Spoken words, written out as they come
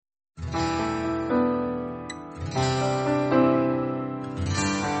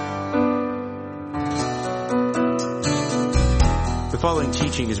following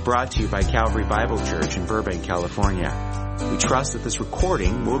teaching is brought to you by Calvary Bible Church in Burbank, California. We trust that this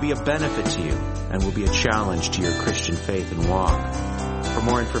recording will be a benefit to you and will be a challenge to your Christian faith and walk. For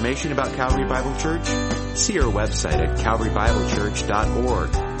more information about Calvary Bible Church, see our website at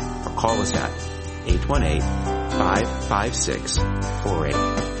calvarybiblechurch.org or call us at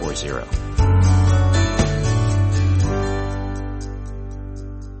 818-556-4840.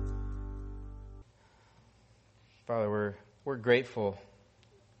 Father, we're grateful,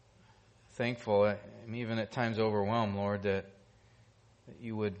 thankful, and even at times overwhelmed, Lord, that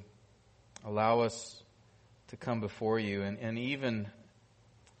you would allow us to come before you and even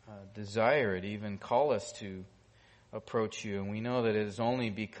desire it, even call us to approach you. And we know that it is only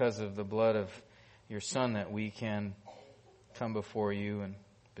because of the blood of your Son that we can come before you and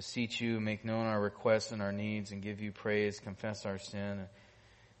beseech you, make known our requests and our needs, and give you praise, confess our sin.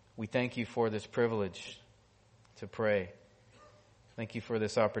 We thank you for this privilege to pray. Thank you for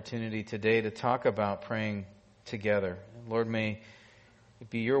this opportunity today to talk about praying together. Lord, may it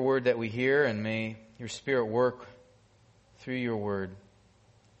be your word that we hear, and may your Spirit work through your word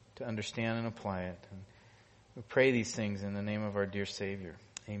to understand and apply it. And we pray these things in the name of our dear Savior.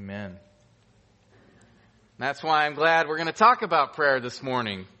 Amen. That's why I'm glad we're going to talk about prayer this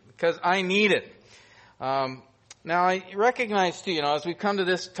morning, because I need it. Now, I recognize, too, as we come to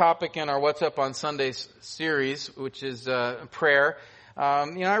this topic in our What's Up on Sundays series, which is prayer,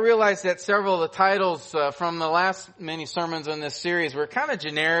 I realize that several of the titles from the last many sermons in this series were kind of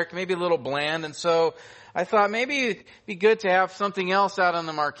generic, maybe a little bland, and so I thought maybe it'd be good to have something else out on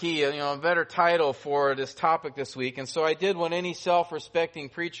the marquee, a better title for this topic this week. And so I did what any self-respecting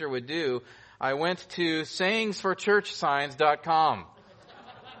preacher would do. I went to sayingsforchurchsigns.com.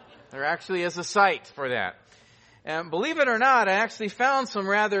 There actually is a site for that. And believe it or not, I actually found some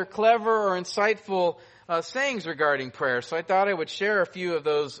rather clever or insightful sayings regarding prayer. So I thought I would share a few of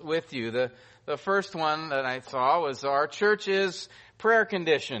those with you. The first one that I saw was, our church is prayer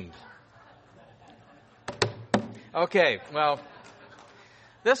conditioned. Okay, well,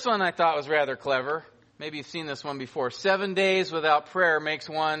 this one I thought was rather clever. Maybe you've seen this one before. 7 days without prayer makes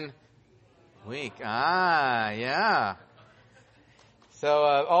 1 week. Yeah. So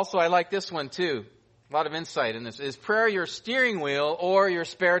also I like this one too. A lot of insight in this. Is prayer your steering wheel or your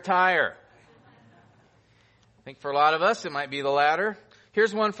spare tire? I think for a lot of us it might be the latter.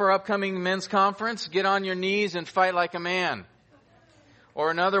 Here's one for upcoming men's conference. Get on your knees and fight like a man. Or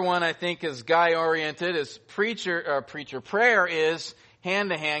another one I think is guy-oriented, is prayer is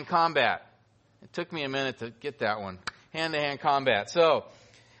hand-to-hand combat. It took me a minute to get that one. Hand-to-hand combat. So,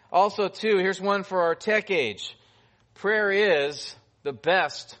 also too, here's one for our tech age. Prayer is the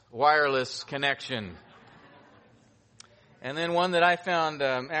best wireless connection. And then one that I found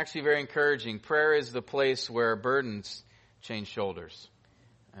actually very encouraging. Prayer is the place where burdens change shoulders.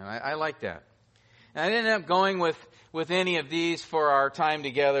 And I like that. And I didn't end up going with any of these for our time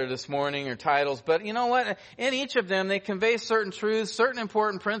together this morning or titles. But you know what? In each of them, they convey certain truths, certain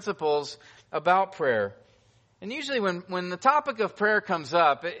important principles about prayer. And usually when the topic of prayer comes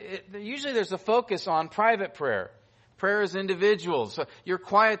up, usually there's a focus on private prayer. Prayer as individuals, your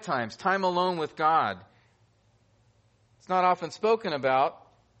quiet times, time alone with God. It's not often spoken about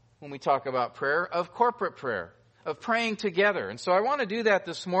when we talk about prayer, of corporate prayer, of praying together. And so I want to do that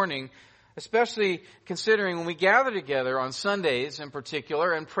this morning, especially considering when we gather together on Sundays in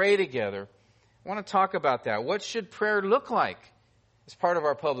particular and pray together. I want to talk about that. What should prayer look like as part of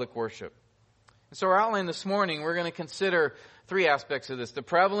our public worship? And so our outline this morning, we're going to consider 3 aspects of this. The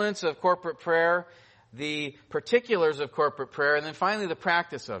prevalence of corporate prayer, the particulars of corporate prayer, and then finally the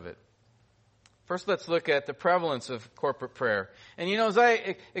practice of it. First, let's look at the prevalence of corporate prayer. And as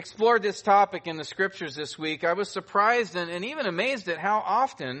I explored this topic in the scriptures this week, I was surprised and even amazed at how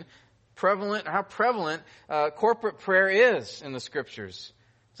prevalent corporate prayer is in the scriptures.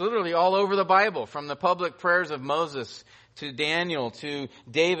 It's literally all over the Bible, from the public prayers of Moses to Daniel to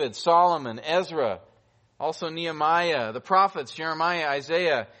David, Solomon, Ezra, also Nehemiah, the prophets, Jeremiah,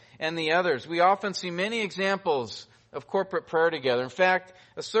 Isaiah, and the others. We often see many examples of corporate prayer together. In fact,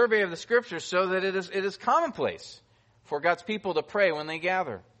 a survey of the scriptures shows that it is commonplace for God's people to pray when they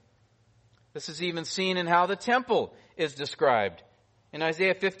gather. This is even seen in how the temple is described. In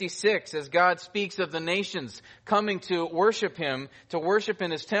Isaiah 56, as God speaks of the nations coming to worship Him, to worship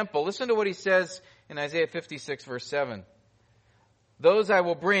in His temple, listen to what He says in Isaiah 56, verse 7. Those I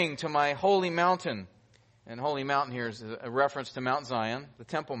will bring to my holy mountain. And holy mountain here is a reference to Mount Zion, the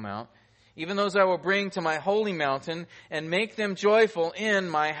Temple Mount. Even those I will bring to my holy mountain and make them joyful in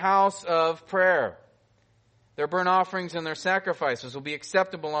my house of prayer. Their burnt offerings and their sacrifices will be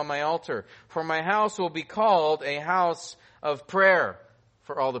acceptable on my altar. For my house will be called a house of prayer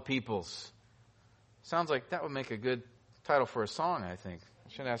for all the peoples. Sounds like that would make a good title for a song, I think. I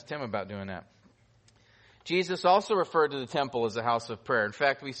should ask Tim about doing that. Jesus also referred to the temple as a house of prayer. In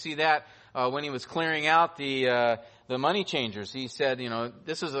fact, we see that when he was clearing out the money changers. He said,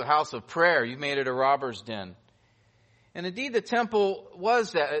 this is a house of prayer. You've made it a robber's den. And indeed, the temple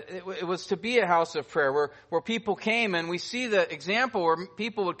was that. It was to be a house of prayer where people came, and we see the example where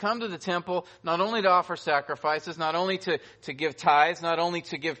people would come to the temple not only to offer sacrifices, not only to give tithes, not only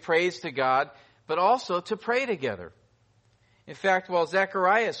to give praise to God, but also to pray together. In fact, while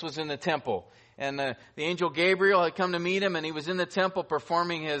Zacharias was in the temple, and the angel Gabriel had come to meet him, and he was in the temple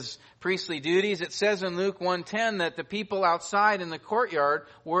performing his priestly duties, it says in Luke 1:10 that the people outside in the courtyard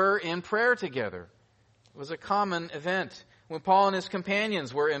were in prayer together. It was a common event when Paul and his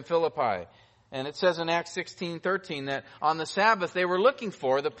companions were in Philippi. And it says in Acts 16:13 that on the Sabbath they were looking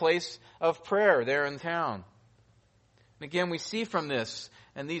for the place of prayer there in town. And again, we see from this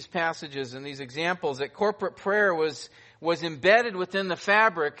and these passages and these examples that corporate prayer was embedded within the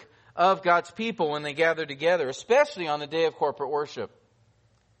fabric of God's people when they gathered together, especially on the day of corporate worship.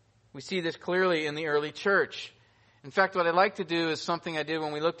 We see this clearly in the early church. In fact, what I'd like to do is something I did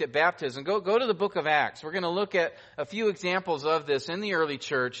when we looked at baptism. Go to the book of Acts. We're going to look at a few examples of this in the early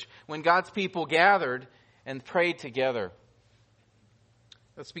church when God's people gathered and prayed together.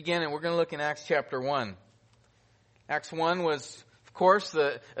 Let's begin, and we're going to look in Acts chapter 1. Acts 1 was, of course,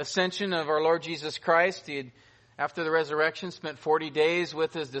 the ascension of our Lord Jesus Christ. He had, after the resurrection, spent 40 days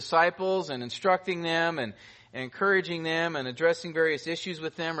with his disciples and instructing them and encouraging them and addressing various issues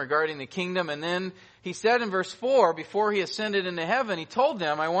with them regarding the kingdom. And then he said in verse 4, before he ascended into heaven, he told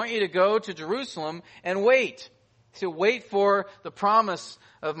them, I want you to go to Jerusalem and wait. To wait for the promise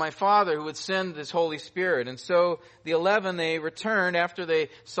of my Father who would send his Holy Spirit. And so the 11, they returned after they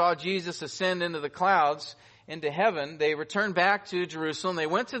saw Jesus ascend into the clouds, into heaven. They returned back to Jerusalem. They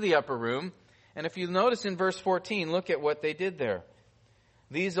went to the upper room. And if you notice in verse 14, look at what they did there.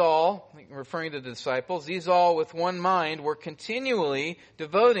 These all, referring to the disciples, these all with one mind were continually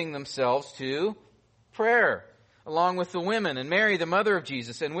devoting themselves to prayer, along with the women and Mary, the mother of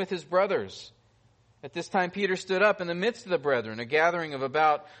Jesus, and with his brothers. At this time, Peter stood up in the midst of the brethren. A gathering of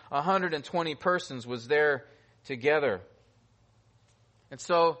about 120 persons was there together. And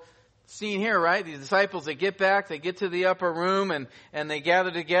so, seen here, right? These disciples, they get back, they get to the upper room, and they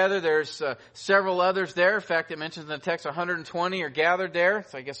gather together. There's several others there. In fact, it mentions in the text 120 are gathered there.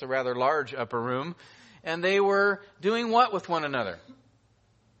 It's, I guess, a rather large upper room. And they were doing what with one another?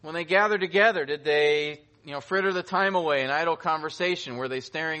 When they gathered together, did they, fritter the time away in idle conversation? Were they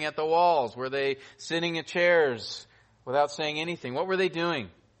staring at the walls? Were they sitting in chairs without saying anything? What were they doing?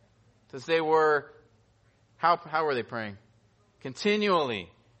 Because they were, how were they praying? Continually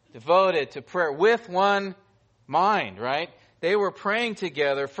devoted to prayer with one mind, right? They were praying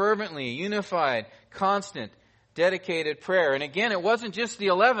together fervently, unified, constant, dedicated prayer. And again, it wasn't just the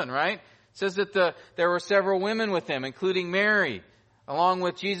 11, right? It says that there were several women with them, including Mary, along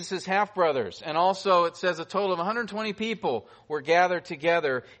with Jesus' half-brothers. And also it says a total of 120 people were gathered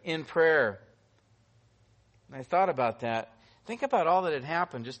together in prayer. And I thought about that. Think about all that had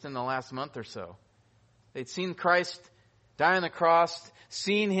happened just in the last month or so. They'd seen Christ die on the cross,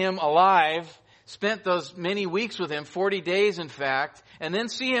 seen him alive, spent those many weeks with him, 40 days in fact, and then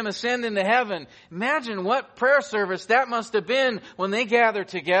see him ascend into heaven. Imagine what prayer service that must have been when they gathered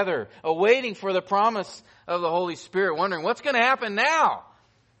together, awaiting for the promise of the Holy Spirit, wondering what's going to happen now.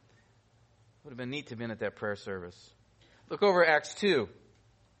 It would have been neat to have been at that prayer service. Look over Acts 2.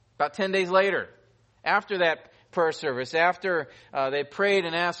 About 10 days later, after that prayer service, after they prayed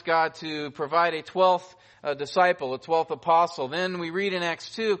and asked God to provide a 12th disciple, a 12th apostle. Then we read in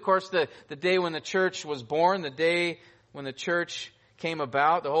Acts 2, of course, the day when the church was born, the day when the church came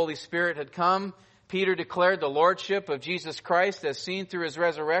about, the Holy Spirit had come. Peter declared the lordship of Jesus Christ as seen through his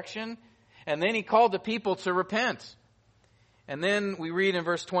resurrection. And then he called the people to repent. And then we read in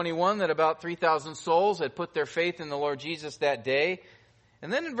verse 21 that about 3,000 souls had put their faith in the Lord Jesus that day.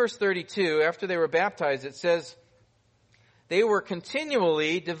 And then in verse 32, after they were baptized, it says, they were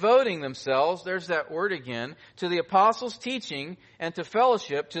continually devoting themselves, there's that word again, to the apostles' teaching and to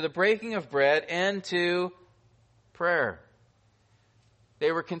fellowship, to the breaking of bread and to prayer.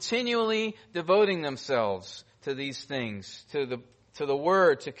 They were continually devoting themselves to these things, to the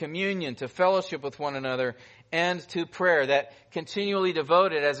word, to communion, to fellowship with one another, and to prayer. That continually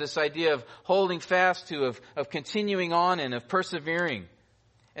devoted as this idea of holding fast to, of continuing on and of persevering.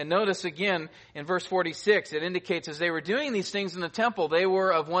 And notice again in verse 46, it indicates as they were doing these things in the temple, they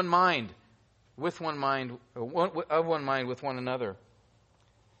were of one mind, with one mind, of one mind with one another.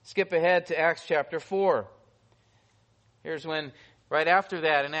 Skip ahead to Acts chapter 4. Here's when, right after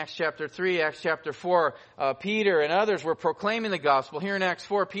that, in Acts chapter 3, Acts chapter 4, Peter and others were proclaiming the gospel. Here in Acts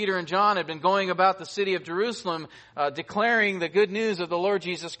 4, Peter and John had been going about the city of Jerusalem, declaring the good news of the Lord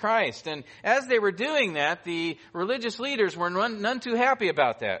Jesus Christ. And as they were doing that, the religious leaders were none too happy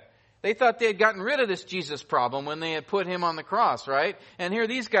about that. They thought they had gotten rid of this Jesus problem when they had put him on the cross, right? And here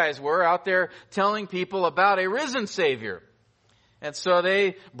these guys were out there telling people about a risen Savior. And so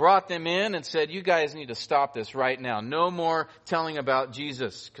they brought them in and said, you guys need to stop this right now. No more telling about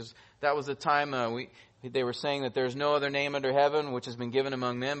Jesus. Because that was the time they were saying that there's no other name under heaven which has been given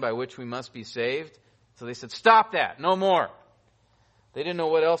among men by which we must be saved. So they said, stop that. No more. They didn't know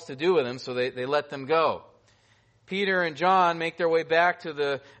what else to do with them, so they let them go. Peter and John make their way back to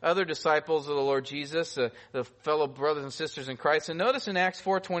the other disciples of the Lord Jesus, the fellow brothers and sisters in Christ. And notice in Acts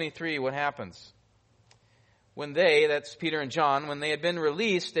 4:23 what happens. When that's Peter and John, when they had been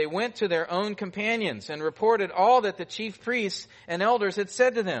released, they went to their own companions and reported all that the chief priests and elders had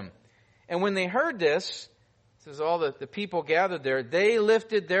said to them. And when they heard this is all the people gathered there, they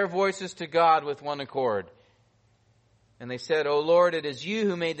lifted their voices to God with one accord. And they said, O Lord, it is you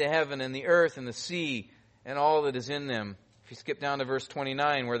who made the heaven and the earth and the sea and all that is in them. If you skip down to verse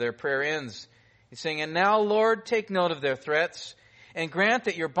 29 where their prayer ends, he's saying, and now, Lord, take note of their threats, and grant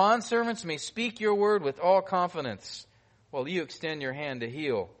that your bondservants may speak your word with all confidence, while you extend your hand to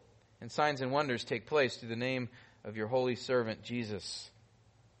heal, and signs and wonders take place through the name of your holy servant Jesus.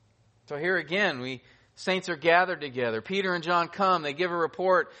 So here again, saints are gathered together. Peter and John come. They give a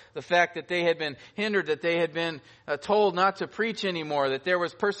report, the fact that they had been hindered, that they had been told not to preach anymore, that there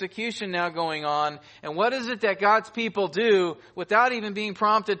was persecution now going on. And what is it that God's people do without even being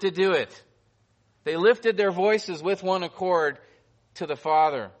prompted to do it? They lifted their voices with one accord to the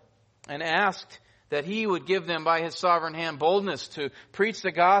Father and asked that He would give them by His sovereign hand boldness to preach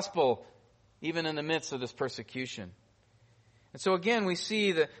the gospel even in the midst of this persecution. And so again, we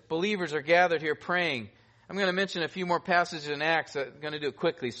see the believers are gathered here praying. I'm going to mention a few more passages in Acts. I'm going to do it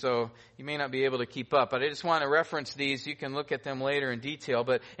quickly, so you may not be able to keep up. But I just want to reference these. You can look at them later in detail.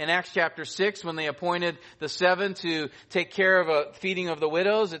 But in Acts chapter 6, when they appointed the 7 to take care of a feeding of the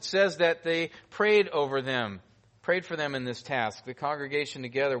widows, it says that they prayed over them, prayed for them in this task, the congregation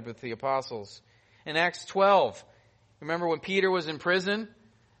together with the apostles. In Acts 12, remember when Peter was in prison?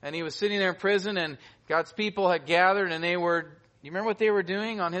 And he was sitting there in prison and God's people had gathered and you remember what they were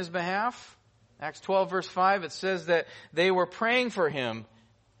doing on his behalf? Acts 12 verse 5, it says that they were praying for him.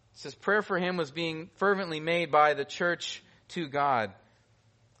 It says prayer for him was being fervently made by the church to God.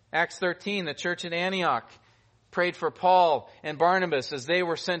 Acts 13, the church at Antioch prayed for Paul and Barnabas as they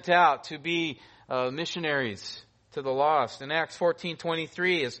were sent out to be missionaries to the lost. In Acts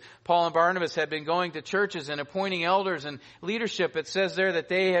 14:23, as Paul and Barnabas had been going to churches and appointing elders and leadership, it says there that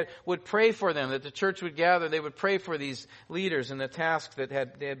they would pray for them, that the church would gather, they would pray for these leaders and the task that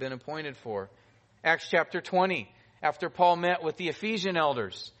they had been appointed for. Acts chapter 20, after Paul met with the Ephesian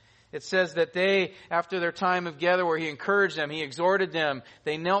elders, it says that they, after their time of gather where he encouraged them, he exhorted them,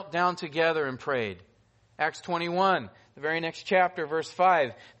 they knelt down together and prayed. Acts 21, the very next chapter, verse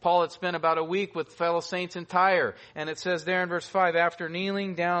 5, Paul had spent about a week with fellow saints in Tyre. And it says there in verse 5, after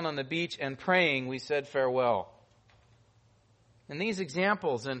kneeling down on the beach and praying, we said farewell. And these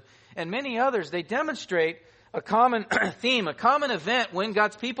examples and many others, they demonstrate a common theme, a common event when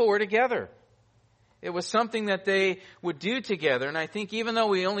God's people were together. It was something that they would do together. And I think even though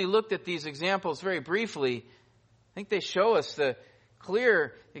we only looked at these examples very briefly, I think they show us the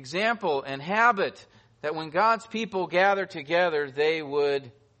clear example and habit that when God's people gathered together, they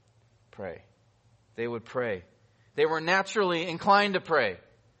would pray. They would pray. They were naturally inclined to pray.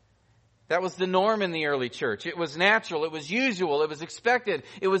 That was the norm in the early church. It was natural. It was usual. It was expected.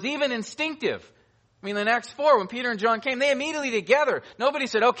 It was even instinctive. I mean, in Acts 4, when Peter and John came, they immediately together. Nobody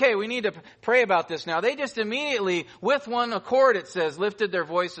said, okay, we need to pray about this now. They just immediately, with one accord, it says, lifted their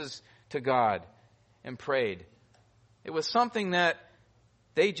voices to God and prayed. It was something that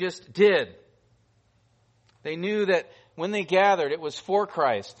they just did. They knew that when they gathered, it was for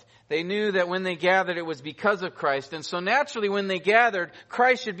Christ. They knew that when they gathered, it was because of Christ. And so naturally, when they gathered,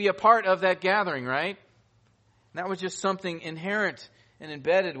 Christ should be a part of that gathering, right? And that was just something inherent and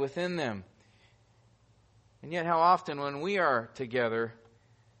embedded within them. And yet how often when we are together,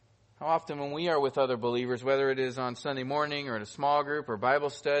 how often when we are with other believers, whether it is on Sunday morning or in a small group or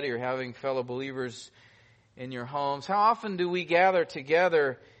Bible study or having fellow believers in your homes, how often do we gather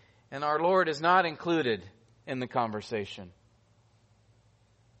together and our Lord is not included in the conversation?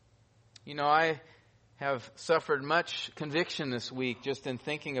 You know, I have suffered much conviction this week just in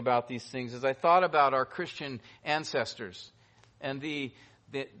thinking about these things as I thought about our Christian ancestors and the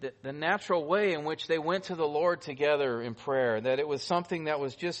natural way in which they went to the Lord together in prayer, that it was something that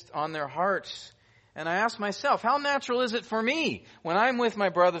was just on their hearts. And I asked myself, how natural is it for me when I'm with my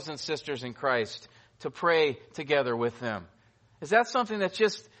brothers and sisters in Christ to pray together with them? Is that something that's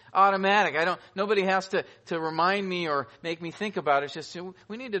just automatic? Nobody has to remind me or make me think about it. It's just,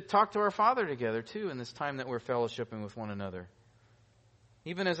 we need to talk to our Father together too in this time that we're fellowshipping with one another.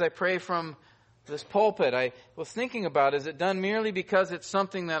 Even as I pray from this pulpit, I was thinking about, is it done merely because it's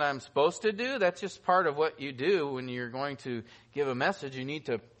something that I'm supposed to do? That's just part of what you do when you're going to give a message. You need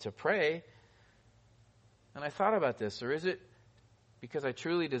to pray. And I thought about this, or is it because I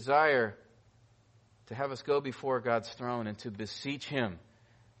truly desire to have us go before God's throne and to beseech Him,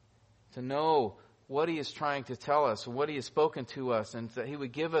 to know what He is trying to tell us, what He has spoken to us, and that He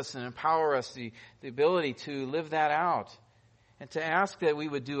would give us and empower us the ability to live that out, and to ask that we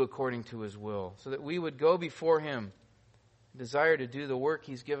would do according to His will, so that we would go before Him, desire to do the work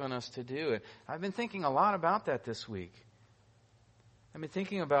He's given us to do. And I've been thinking a lot about that this week. I've been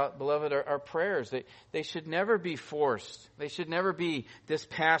thinking about, beloved, our prayers. They should never be forced. They should never be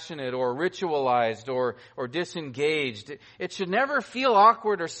dispassionate or ritualized or disengaged. It should never feel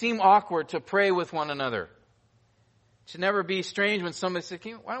awkward or seem awkward to pray with one another. It should never be strange when somebody says,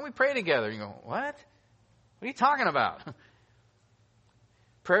 why don't we pray together? You go, what? What are you talking about?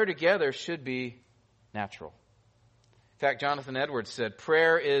 Prayer together should be natural. In fact, Jonathan Edwards said,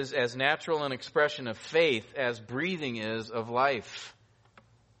 prayer is as natural an expression of faith as breathing is of life.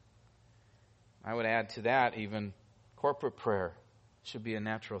 I would add to that even corporate prayer should be a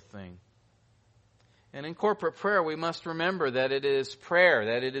natural thing. And in corporate prayer, we must remember that it is prayer,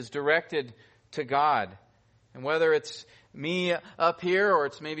 that it is directed to God. And whether it's me up here or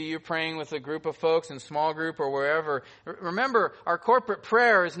it's maybe you praying with a group of folks in small group or wherever, remember, our corporate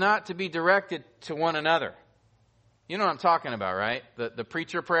prayer is not to be directed to one another. You know what I'm talking about, right? The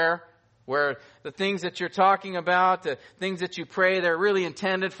preacher prayer, where the things that you're talking about, the things that you pray, they're really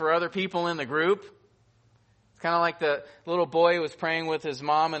intended for other people in the group. It's kind of like the little boy who was praying with his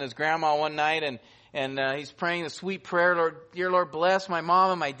mom and his grandma one night, and he's praying the sweet prayer, Lord, dear Lord, bless my mom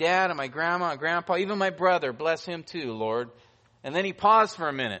and my dad and my grandma and grandpa, even my brother, bless him too, Lord. And then he paused for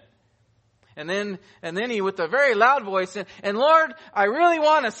a minute. And then he, with a very loud voice, said, and Lord, I really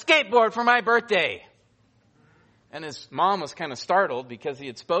want a skateboard for my birthday. And his mom was kind of startled because he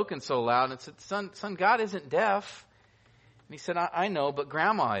had spoken so loud and said, son, God isn't deaf. And he said, I know, but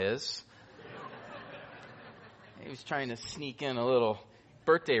Grandma is. He was trying to sneak in a little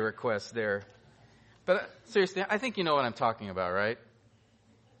birthday request there. But seriously, I think you know what I'm talking about, right?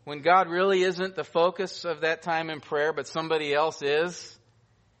 When God really isn't the focus of that time in prayer, but somebody else is.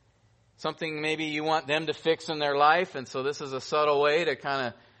 Something maybe you want them to fix in their life, and so this is a subtle way to kind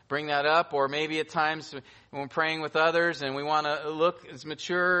of bring that up. Or maybe at times when we're praying with others and we want to look as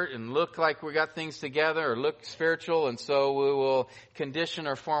mature and look like we got things together or look spiritual, and so we will condition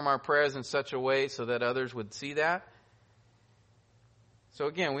or form our prayers in such a way so that others would see that. So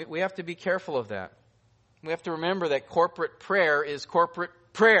again, we have to be careful of that. We have to remember that corporate prayer is corporate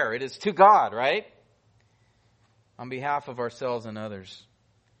prayer. It is to God, right? On behalf of ourselves and others.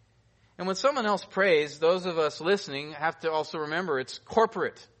 And when someone else prays, those of us listening have to also remember it's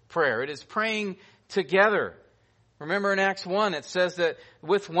corporate prayer. It is praying together. Remember in Acts 1, it says that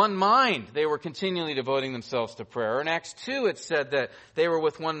with one mind they were continually devoting themselves to prayer. Or in Acts 2, it said that they were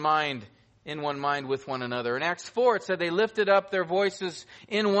with one mind, in one mind with one another. In Acts 4, it said they lifted up their voices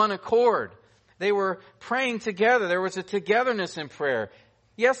in one accord. They were praying together. There was a togetherness in prayer.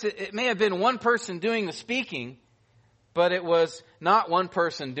 Yes, it may have been one person doing the speaking, but it was not one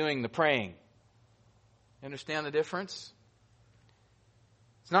person doing the praying. You understand the difference?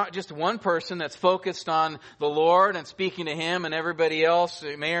 It's not just one person that's focused on the Lord and speaking to Him, and everybody else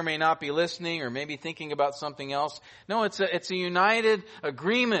may or may not be listening or maybe thinking about something else. No, it's a united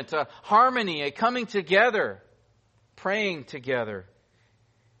agreement, a harmony, a coming together, praying together.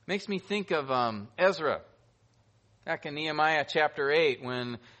 Makes me think of Ezra. Back in Nehemiah chapter 8,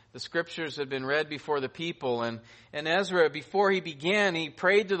 when the scriptures had been read before the people, and Ezra, before he began, he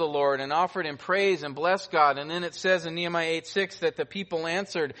prayed to the Lord and offered Him praise and blessed God. And then it says in Nehemiah 8:6 that the people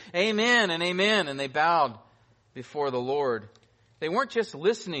answered, Amen and Amen, and they bowed before the Lord. They weren't just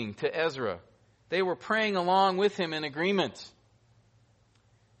listening to Ezra. They were praying along with him in agreement.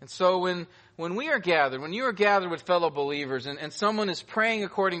 And so when we are gathered, when you are gathered with fellow believers and someone is praying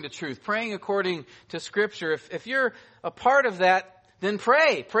according to truth, praying according to Scripture, if you're a part of that, then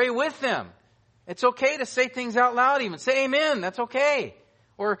pray. Pray with them. It's okay to say things out loud even. Say amen. That's okay.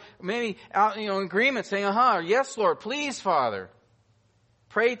 Or maybe out, in agreement saying, or yes, Lord, please, Father.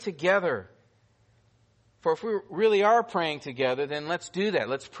 Pray together. For if we really are praying together, then let's do that.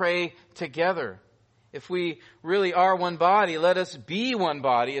 Let's pray together. If we really are one body, let us be one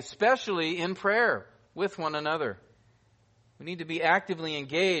body, especially in prayer with one another. We need to be actively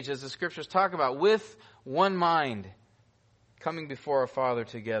engaged, as the Scriptures talk about, with one mind, coming before our Father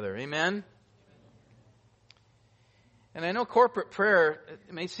together. Amen? And I know corporate prayer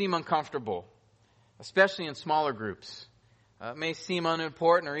may seem uncomfortable, especially in smaller groups. It may seem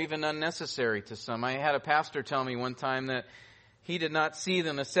unimportant or even unnecessary to some. I had a pastor tell me one time that he did not see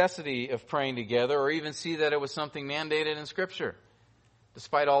the necessity of praying together or even see that it was something mandated in Scripture,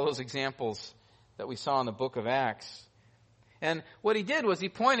 despite all those examples that we saw in the book of Acts. And what he did was he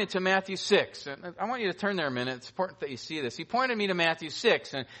pointed to Matthew 6. And I want you to turn there a minute. It's important that you see this. He pointed me to Matthew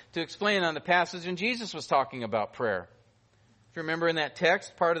 6 and to explain on the passage when Jesus was talking about prayer. If you remember in that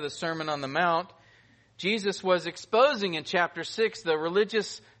text, part of the Sermon on the Mount, Jesus was exposing in chapter 6 the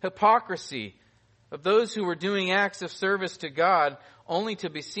religious hypocrisy of those who were doing acts of service to God only to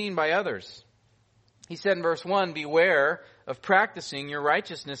be seen by others. He said in verse 1, "Beware of practicing your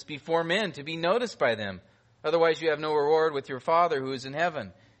righteousness before men to be noticed by them. Otherwise you have no reward with your Father who is in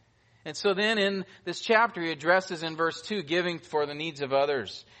heaven." And so then in this chapter he addresses in verse 2 giving for the needs of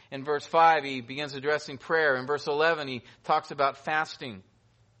others. In verse 5 he begins addressing prayer. In verse 11 he talks about fasting.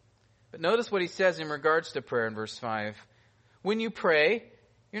 But notice what he says in regards to prayer in verse 5. "When you pray,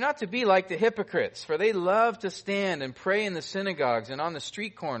 you're not to be like the hypocrites, for they love to stand and pray in the synagogues and on the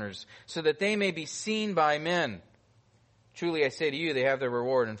street corners, so that they may be seen by men. Truly I say to you, they have their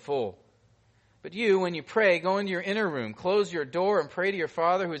reward in full. But you, when you pray, go into your inner room, close your door, and pray to your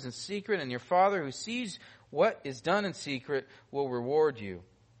Father who is in secret, and your Father who sees what is done in secret will reward you."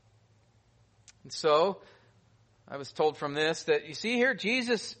 And so, I was told from this that, you see here,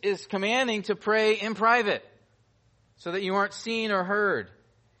 Jesus is commanding to pray in private, so that you aren't seen or heard.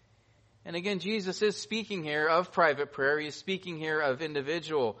 And again, Jesus is speaking here of private prayer. He is speaking here of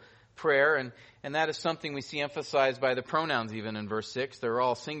individual prayer, and that is something we see emphasized by the pronouns even in verse 6. They're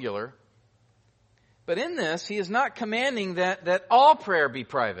all singular. But in this, he is not commanding that all prayer be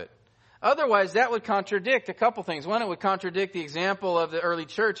private. Otherwise, that would contradict a couple things. One, it would contradict the example of the early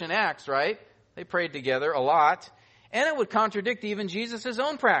church in Acts, right? They prayed together a lot. And it would contradict even Jesus'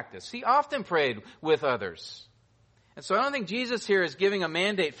 own practice. He often prayed with others. And so I don't think Jesus here is giving a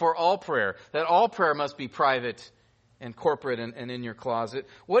mandate for all prayer, that all prayer must be private and corporate and in your closet.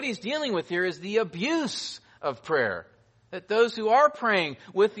 What he's dealing with here is the abuse of prayer. That those who are praying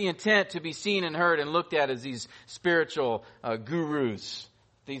with the intent to be seen and heard and looked at as these spiritual gurus,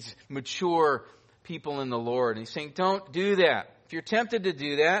 these mature people in the Lord. And he's saying, don't do that. If you're tempted to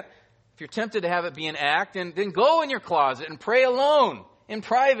do that, if you're tempted to have it be an act, then go in your closet and pray alone, in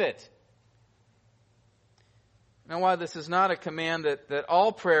private. Now, while this is not a command that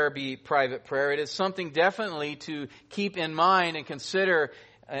all prayer be private prayer, it is something definitely to keep in mind and consider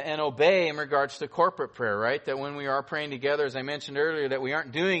and obey in regards to corporate prayer, right? That when we are praying together, as I mentioned earlier, that we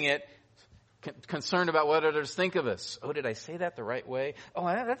aren't doing it concerned about what others think of us. Oh, did I say that the right way? Oh,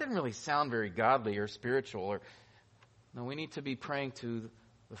 that didn't really sound very godly or spiritual. No, we need to be praying to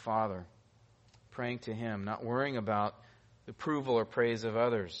the Father, praying to Him, not worrying about the approval or praise of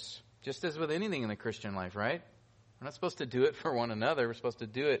others. Just as with anything in the Christian life, right? We're not supposed to do it for one another. We're supposed to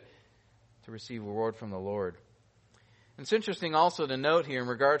do it to receive reward from the Lord. It's interesting also to note here in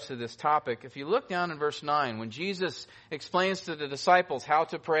regards to this topic, if you look down in verse 9, when Jesus explains to the disciples how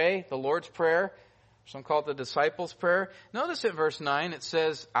to pray, the Lord's Prayer, some call it the disciples' prayer, notice at verse 9 it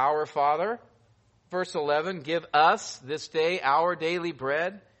says, "Our Father." Verse 11, "Give us this day our daily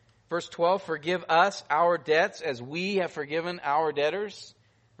bread." Verse 12, "Forgive us our debts as we have forgiven our debtors."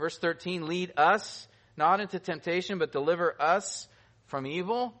 Verse 13, "Lead us not into temptation, but deliver us from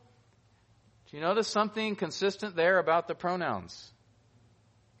evil." Do you notice something consistent there about the pronouns?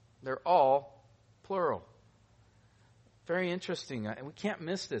 They're all plural. Very interesting. We can't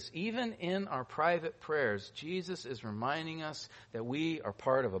miss this. Even in our private prayers, Jesus is reminding us that we are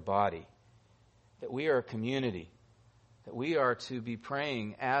part of a body, that we are a community, that we are to be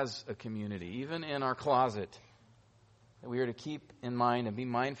praying as a community, even in our closet, that we are to keep in mind and be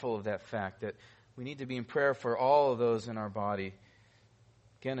mindful of that fact, that we need to be in prayer for all of those in our body.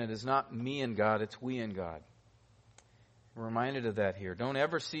 Again, it is not me and God, it's we and God. We're reminded of that here. Don't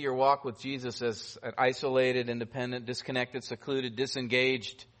ever see your walk with Jesus as an isolated, independent, disconnected, secluded,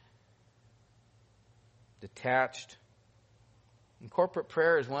 disengaged, detached. And corporate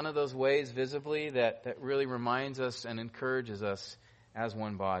prayer is one of those ways visibly that really reminds us and encourages us as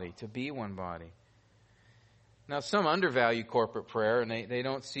one body, to be one body. Now, some undervalue corporate prayer, and they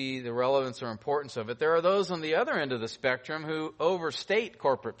don't see the relevance or importance of it. There are those on the other end of the spectrum who overstate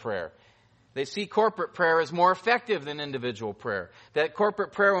corporate prayer. They see corporate prayer as more effective than individual prayer. That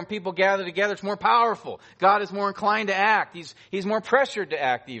corporate prayer, when people gather together, it's more powerful. God is more inclined to act. He's more pressured to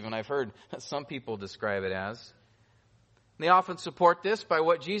act even. I've heard some people describe it as. They often support this by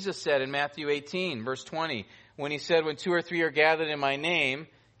what Jesus said in Matthew 18, verse 20, when he said, when 2 or 3 are gathered in my name,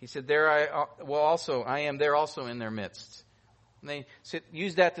 he said, I am there also in their midst. And they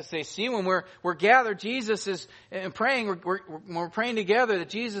use that to say, see, when we're gathered, Jesus is praying, we're praying together that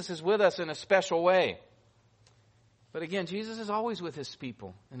Jesus is with us in a special way. But again, Jesus is always with his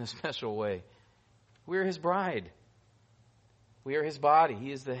people in a special way. We're his bride. We are his body.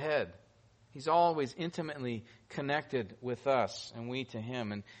 He is the head. He's always intimately connected with us and we to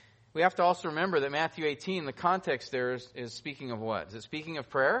him. And we have to also remember that Matthew 18, the context there is speaking of what? Is it speaking of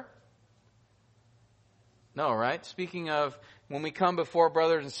prayer? No, right? Speaking of when we come before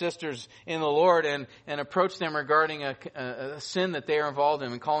brothers and sisters in the Lord and approach them regarding a sin that they are involved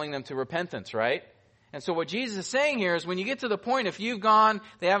in and calling them to repentance, right? And so what Jesus is saying here is when you get to the point, if you've gone,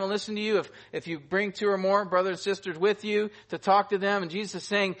 they haven't listened to you, if you bring 2 or more brothers and sisters with you to talk to them, and Jesus is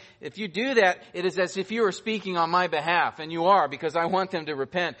saying, if you do that, it is as if you are speaking on my behalf, and you are, because I want them to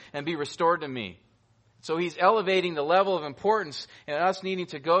repent and be restored to me. So he's elevating the level of importance in us needing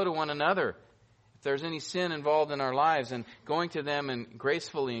to go to one another. If there's any sin involved in our lives, and going to them and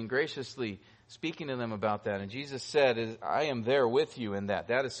gracefully and graciously speaking to them about that. And Jesus said, I am there with you in that.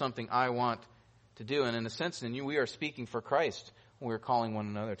 That is something I want to do. And in a sense, we are speaking for Christ when we're calling one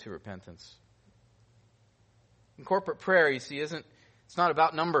another to repentance. In corporate prayer, you see, it's not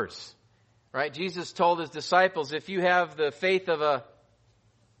about numbers, right? Jesus told his disciples, if you have the faith of a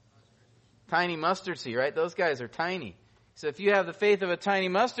tiny mustard seed, right? Those guys are tiny. So if you have the faith of a tiny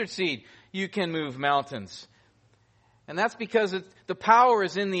mustard seed, you can move mountains. And that's because the power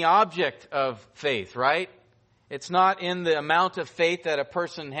is in the object of faith, right? It's not in the amount of faith that a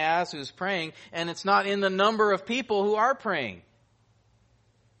person has who's praying, and it's not in the number of people who are praying.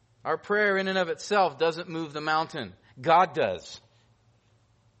 Our prayer in and of itself doesn't move the mountain. God does.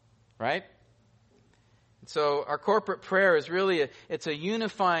 Right? So our corporate prayer is really it's a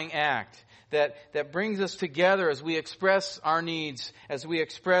unifying act that brings us together as we express our needs, as we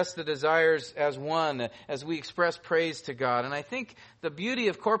express the desires as one, as we express praise to God. And I think the beauty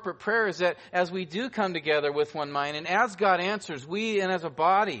of corporate prayer is that as we do come together with one mind, and as God answers, we and as a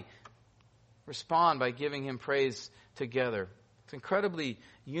body respond by giving him praise together. It's an incredibly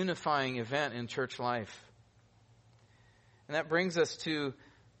unifying event in church life. And that brings us to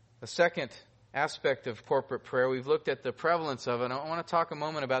a second aspect of corporate prayer. We've looked at the prevalence of it. I want to talk a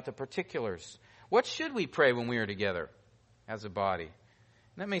moment about the particulars. What should we pray when we are together as a body? And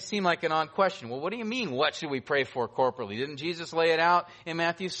that may seem like an odd question. Well, what do you mean, what should we pray for corporately? Didn't Jesus lay it out in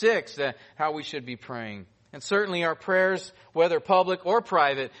Matthew 6, how we should be praying? And certainly our prayers, whether public or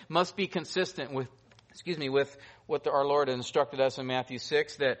private, must be consistent with what our Lord instructed us in Matthew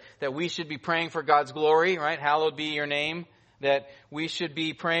 6, that we should be praying for God's glory, right? Hallowed be your name. That we should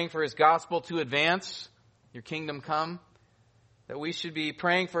be praying for his gospel to advance, your kingdom come. That we should be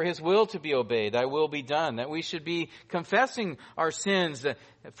praying for his will to be obeyed, thy will be done. That we should be confessing our sins, that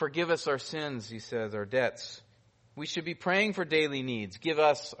forgive us our sins, he says, our debts. We should be praying for daily needs, give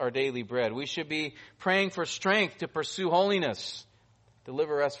us our daily bread. We should be praying for strength to pursue holiness,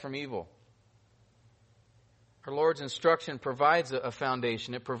 deliver us from evil. Our Lord's instruction provides a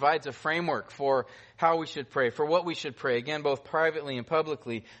foundation. It provides a framework for how we should pray, for what we should pray, again, both privately and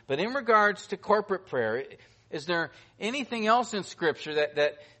publicly. But in regards to corporate prayer, is there anything else in Scripture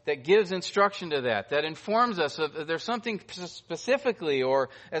that gives instruction to that informs us of there's something specifically or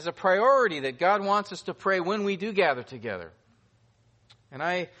as a priority that God wants us to pray when we do gather together? And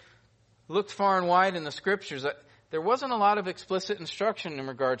I looked far and wide in the Scriptures. There wasn't a lot of explicit instruction in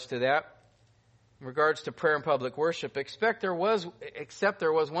regards to that. In regards to prayer and public worship, except there was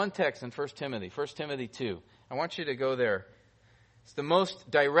one text in 1 Timothy 2. I want you to go there. It's the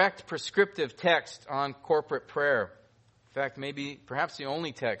most direct prescriptive text on corporate prayer. In fact, perhaps the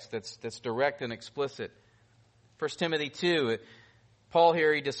only text that's direct and explicit. 1 Timothy 2, Paul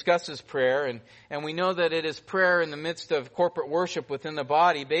here, he discusses prayer, and we know that it is prayer in the midst of corporate worship within the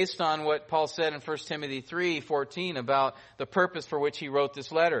body based on what Paul said in 1 Timothy 3:14 about the purpose for which he wrote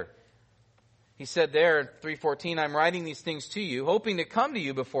this letter. He said there, 3:14, I'm writing these things to you, hoping to come to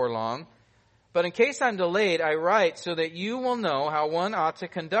you before long. But in case I'm delayed, I write so that you will know how one ought to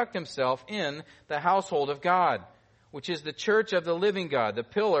conduct himself in the household of God, which is the church of the living God, the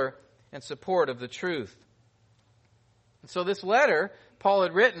pillar and support of the truth. And so this letter Paul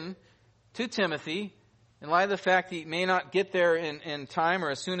had written to Timothy in light of the fact that he may not get there in time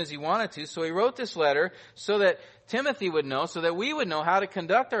or as soon as he wanted to. So he wrote this letter so that Timothy would know, so that we would know how to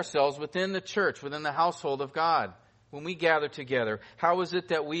conduct ourselves within the church, within the household of God. When we gather together, how is it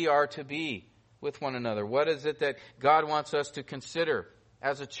that we are to be with one another? What is it that God wants us to consider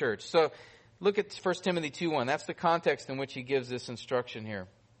as a church? So look at 1 Timothy 2:1. That's the context in which he gives this instruction here.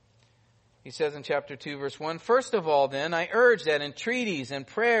 He says in chapter 2, verse 1, "First of all, then, I urge that entreaties and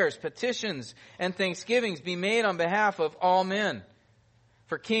prayers, petitions, and thanksgivings be made on behalf of all men,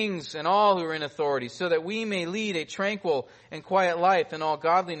 for kings and all who are in authority, so that we may lead a tranquil and quiet life in all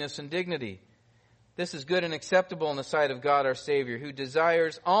godliness and dignity. This is good and acceptable in the sight of God our Savior, who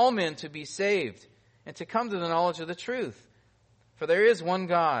desires all men to be saved and to come to the knowledge of the truth. For there is one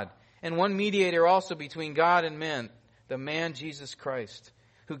God, and one mediator also between God and men, the man Jesus Christ,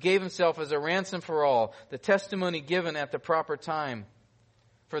 who gave himself as a ransom for all, the testimony given at the proper time.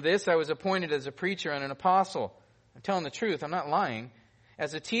 For this I was appointed as a preacher and an apostle." I'm telling the truth, I'm not lying.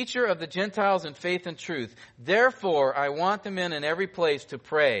 "As a teacher of the Gentiles in faith and truth. Therefore I want the men in every place to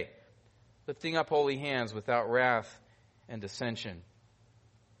pray, lifting up holy hands without wrath and dissension."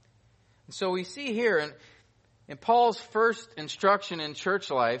 And so we see here in Paul's first instruction in church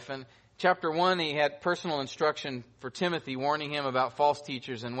life, and chapter 1, he had personal instruction for Timothy, warning him about false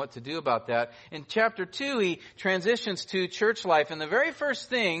teachers and what to do about that. In chapter 2, he transitions to church life, and the very first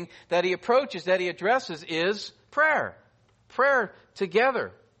thing that he approaches, that he addresses, is prayer. Prayer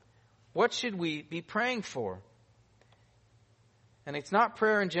together. What should we be praying for? And it's not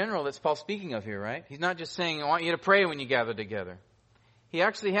prayer in general that's Paul speaking of here, right? He's not just saying, "I want you to pray when you gather together." He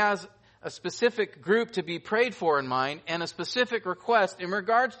actually has a specific group to be prayed for in mind and a specific request in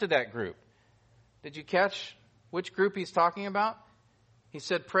regards to that group. Did you catch which group he's talking about? He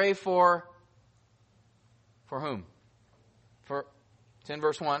said, pray for whom? It's in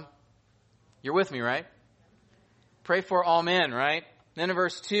verse 1. You're with me, right? Pray for all men, right? Then in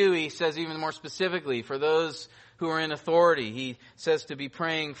verse 2, he says even more specifically, for those who are in authority. He says to be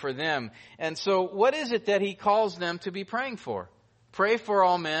praying for them. And so what is it that he calls them to be praying for? Pray for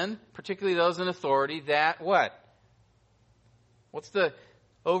all men, particularly those in authority, that what? What's the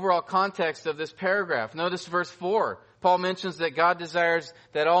overall context of this paragraph? Notice verse 4. Paul mentions that God desires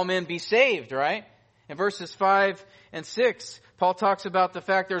that all men be saved, right? In verses 5 and 6, Paul talks about the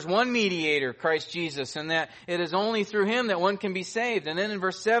fact there's one mediator, Christ Jesus, and that it is only through him that one can be saved. And then in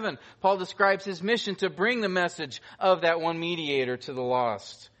verse 7, Paul describes his mission to bring the message of that one mediator to the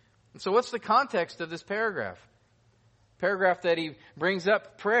lost. And so what's the context of this paragraph? Paragraph that he brings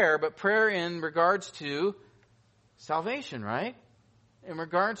up prayer, but prayer in regards to salvation, right? In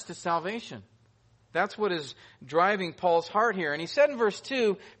regards to salvation. That's what is driving Paul's heart here. And he said in verse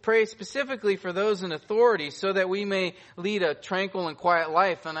 2, pray specifically for those in authority so that we may lead a tranquil and quiet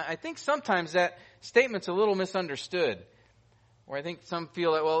life. And I think sometimes that statement's a little misunderstood. Or I think some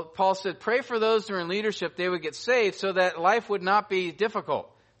feel that, well, Paul said, pray for those who are in leadership, they would get saved so that life would not be difficult,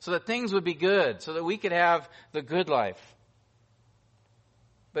 so that things would be good, so that we could have the good life.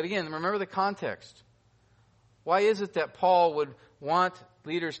 But again, remember the context. Why is it that Paul would want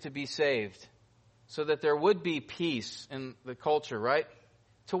leaders to be saved? So that there would be peace in the culture, right?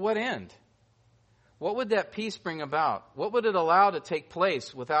 To what end? What would that peace bring about? What would it allow to take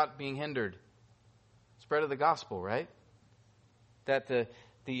place without being hindered? Spread of the gospel, right? That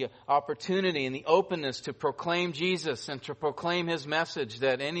the opportunity and the openness to proclaim Jesus and to proclaim his message,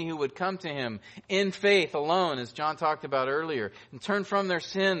 that any who would come to him in faith alone, as John talked about earlier, and turn from their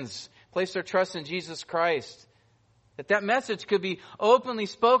sins, place their trust in Jesus Christ, that message could be openly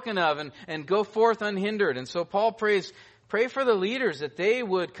spoken of and go forth unhindered. And so Paul pray for the leaders that they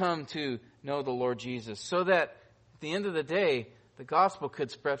would come to know the Lord Jesus, so that at the end of the day, the gospel could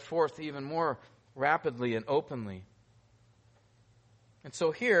spread forth even more rapidly and openly. And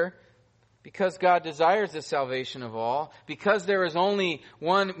so here, because God desires the salvation of all, because there is only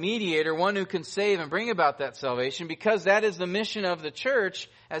one mediator, one who can save and bring about that salvation, because that is the mission of the church,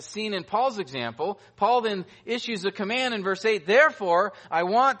 as seen in Paul's example, Paul then issues a command in verse 8, therefore, I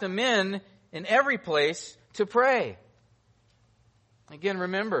want the men in every place to pray. Again,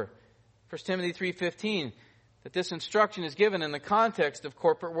 remember, 1 Timothy 3:15, that this instruction is given in the context of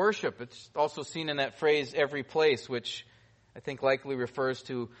corporate worship. It's also seen in that phrase, every place, which I think likely refers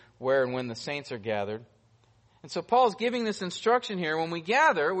to where and when the saints are gathered. And so Paul's giving this instruction here. When we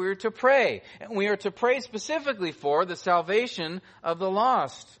gather, we are to pray. And we are to pray specifically for the salvation of the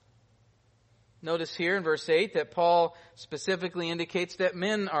lost. Notice here in verse 8 that Paul specifically indicates that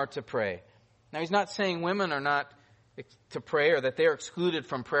men are to pray. Now he's not saying women are not to pray or that they are excluded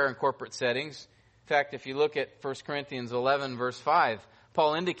from prayer in corporate settings. In fact, if you look at 1 Corinthians 11 verse 5,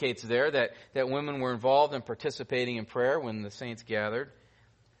 Paul indicates there that women were involved in participating in prayer when the saints gathered.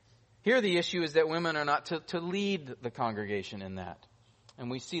 Here the issue is that women are not to lead the congregation in that. And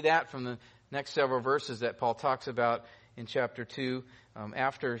we see that from the next several verses that Paul talks about in chapter 2,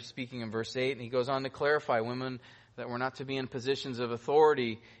 after speaking in verse 8. And he goes on to clarify women that were not to be in positions of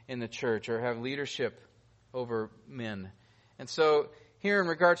authority in the church or have leadership over men. And so here in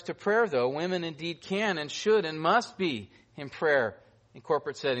regards to prayer, though, women indeed can and should and must be in prayer in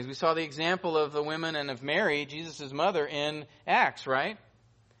corporate settings. We saw the example of the women and of Mary, Jesus' mother, in Acts, right?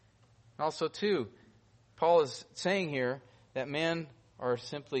 Also, too, Paul is saying here that men are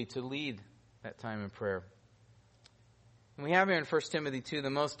simply to lead that time in prayer. And we have here in 1 Timothy 2 the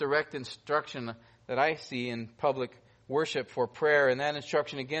most direct instruction that I see in public worship for prayer. And that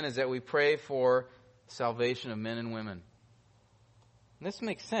instruction, again, is that we pray for salvation of men and women. And this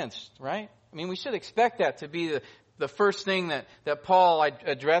makes sense, right? I mean, we should expect that to be the first thing that Paul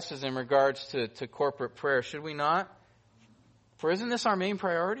addresses in regards to corporate prayer, should we not? For isn't this our main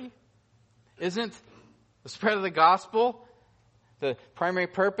priority? Isn't the spread of the gospel the primary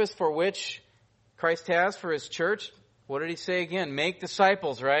purpose for which Christ has for His church? What did He say again? Make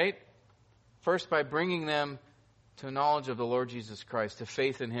disciples, right? First by bringing them to a knowledge of the Lord Jesus Christ, to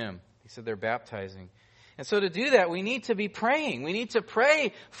faith in Him. He said they're baptizing. And so to do that, we need to be praying. We need to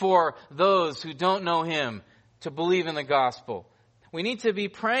pray for those who don't know Him to believe in the gospel. We need to be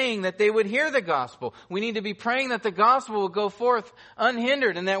praying that they would hear the gospel. We need to be praying that the gospel will go forth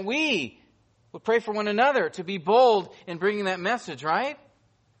unhindered and that we would pray for one another to be bold in bringing that message, right?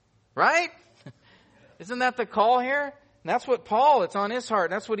 Right? Isn't that the call here? And that's what Paul, it's on his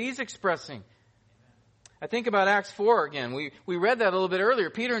heart. That's what he's expressing. I think about Acts 4 again. We read that a little bit earlier.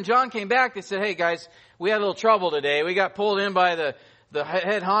 Peter and John came back. They said, hey guys, we had a little trouble today. We got pulled in by the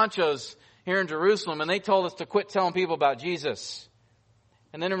head honchos here in Jerusalem, and they told us to quit telling people about Jesus.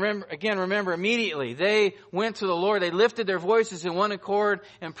 And then remember immediately, they went to the Lord. They lifted their voices in one accord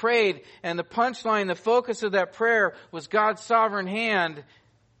and prayed. And the punchline, the focus of that prayer was God's sovereign hand.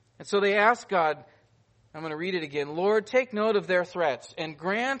 And so they asked God, I'm going to read it again. Lord, take note of their threats and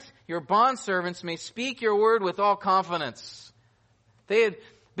grant your bondservants may speak your word with all confidence. They had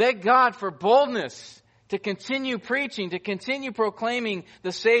begged God for boldness to continue preaching, to continue proclaiming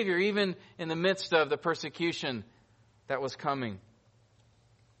the Savior, even in the midst of the persecution that was coming.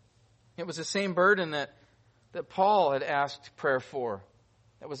 It was the same burden that Paul had asked prayer for,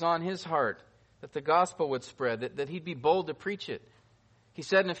 that was on his heart, that the gospel would spread, that he'd be bold to preach it. He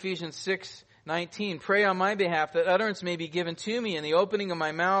said in Ephesians 6:19, pray on my behalf that utterance may be given to me in the opening of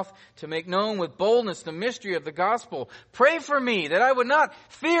my mouth to make known with boldness the mystery of the gospel. Pray for me that I would not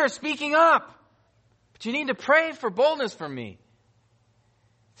fear speaking up. But you need to pray for boldness for me.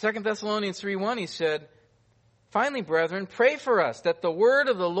 2 Thessalonians 3:1, he said, finally, brethren, pray for us that the word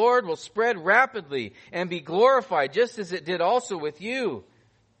of the Lord will spread rapidly and be glorified, just as it did also with you.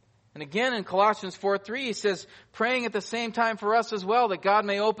 And again in Colossians 4:3, he says, praying at the same time for us as well, that God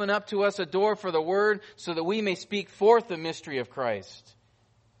may open up to us a door for the word so that we may speak forth the mystery of Christ.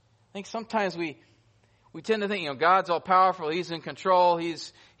 I think sometimes we tend to think, God's all powerful, He's in control,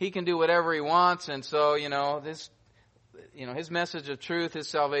 He can do whatever He wants, and so, His message of truth, His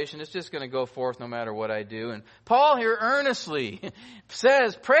salvation, is just going to go forth no matter what I do. And Paul here earnestly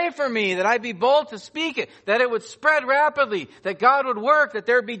says, pray for me that I be bold to speak it, that it would spread rapidly, that God would work, that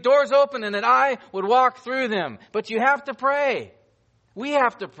there would be doors open and that I would walk through them. But you have to pray. We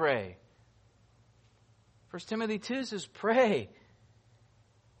have to pray. 1 Timothy 2 says, pray.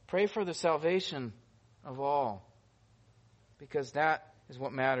 Pray for the salvation of all, because that is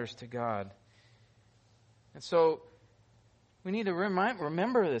what matters to God. And so, we need to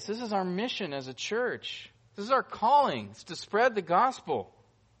remember this. This is our mission as a church. This is our calling. It's to spread the gospel.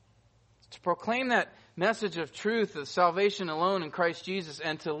 It's to proclaim that message of truth, of salvation alone in Christ Jesus,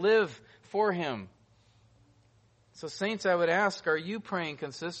 and to live for Him. So saints, I would ask, are you praying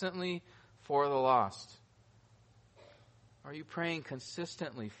consistently for the lost? Are you praying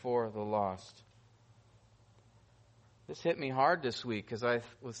consistently for the lost? This hit me hard this week because I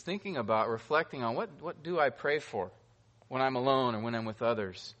was thinking about, reflecting on what do I pray for when I'm alone or when I'm with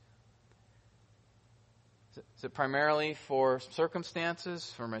others? Is it primarily for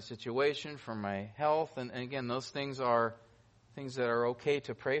circumstances, for my situation, for my health? And again, those things are things that are okay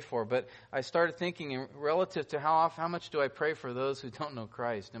to pray for. But I started thinking relative to how much do I pray for those who don't know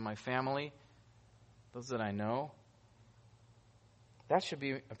Christ in my family, those that I know? That should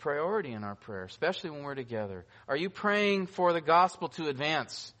be a priority in our prayer, especially when we're together. Are you praying for the gospel to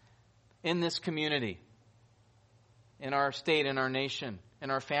advance in this community, in our state, in our nation,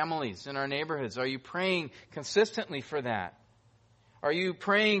 in our families, in our neighborhoods? Are you praying consistently for that? Are you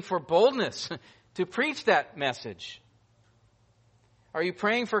praying for boldness to preach that message? Are you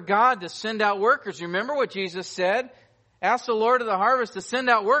praying for God to send out workers? Remember what Jesus said? Ask the Lord of the harvest to send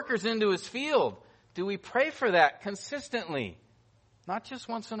out workers into His field. Do we pray for that consistently? Not just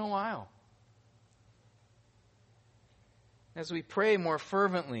once in a while. As we pray more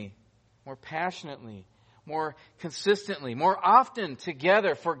fervently, more passionately, more consistently, more often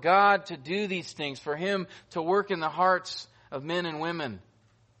together for God to do these things, for Him to work in the hearts of men and women,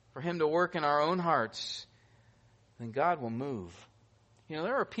 for Him to work in our own hearts, then God will move. You know,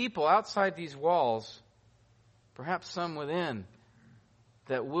 there are people outside these walls, perhaps some within,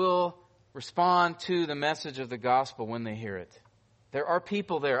 that will respond to the message of the gospel when they hear it. There are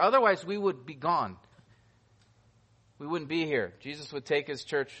people there. Otherwise, we would be gone. We wouldn't be here. Jesus would take His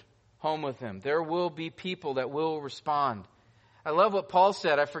church home with Him. There will be people that will respond. I love what Paul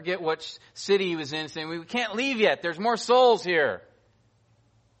said. I forget which city he was in, saying, we can't leave yet. There's more souls here.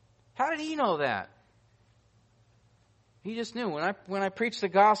 How did he know that? He just knew. When I preach the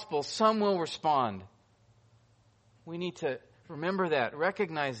gospel, some will respond. We need to remember that,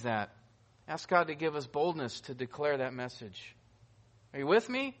 recognize that. Ask God to give us boldness to declare that message. Are you with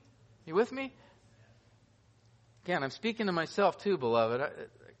me? You with me? Again, I'm speaking to myself too, beloved.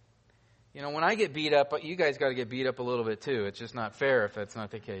 You know, when I get beat up, you guys got to get beat up a little bit too. It's just not fair if that's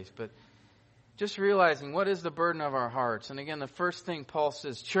not the case. But just realizing what is the burden of our hearts. And again, the first thing Paul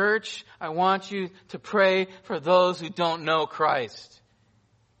says, church, I want you to pray for those who don't know Christ.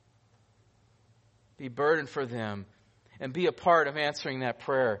 Be burdened for them and be a part of answering that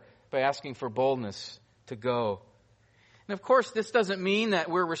prayer by asking for boldness to go. And of course, this doesn't mean that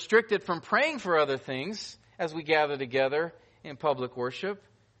we're restricted from praying for other things as we gather together in public worship.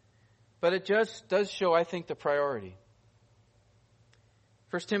 But it just does show, I think, the priority.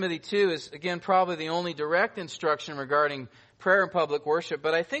 1 Timothy 2 is, again, probably the only direct instruction regarding prayer in public worship.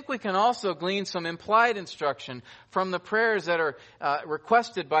 But I think we can also glean some implied instruction from the prayers that are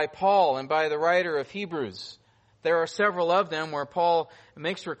requested by Paul and by the writer of Hebrews. There are several of them where Paul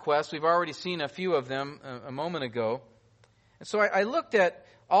makes requests. We've already seen a few of them a moment ago. And so I looked at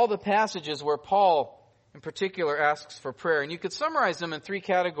all the passages where Paul, in particular, asks for prayer. And you could summarize them in three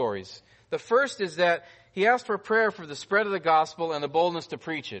categories. The first is that he asked for prayer for the spread of the gospel and the boldness to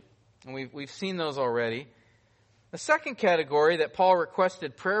preach it. And we've seen those already. The second category that Paul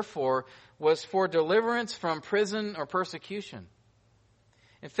requested prayer for was for deliverance from prison or persecution.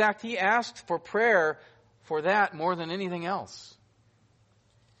 In fact, he asked for prayer for that more than anything else.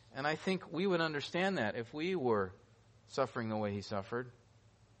 And I think we would understand that if we were suffering the way he suffered.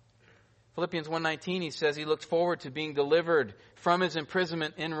 Philippians 1:19, he says he looked forward to being delivered from his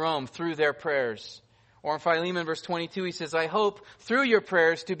imprisonment in Rome through their prayers. Or in Philemon verse 22, he says, I hope through your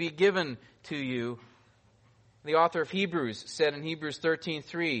prayers to be given to you. The author of Hebrews said in Hebrews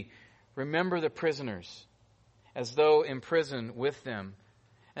 13:3, remember the prisoners as though in prison with them,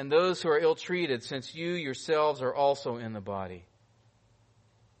 and those who are ill-treated, since you yourselves are also in the body.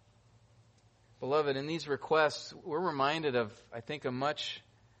 Beloved, in these requests, we're reminded of, I think, a much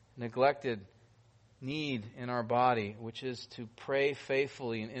neglected need in our body, which is to pray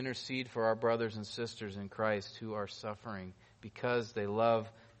faithfully and intercede for our brothers and sisters in Christ who are suffering because they love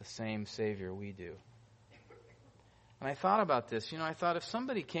the same Savior we do. And I thought about this. I thought if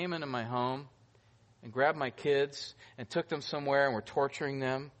somebody came into my home and grabbed my kids and took them somewhere and were torturing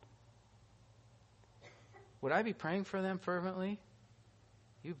them, would I be praying for them fervently?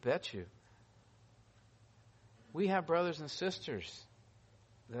 You bet you. We have brothers and sisters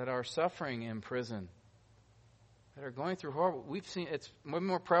that are suffering in prison, that are going through horrible. We've seen it's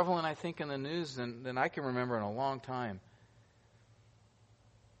more prevalent, I think, in the news than I can remember in a long time.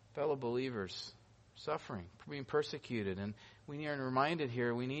 Fellow believers suffering, being persecuted, and we are reminded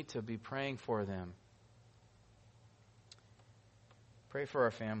here we need to be praying for them. Pray for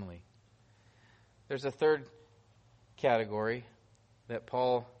our family. There's a third category that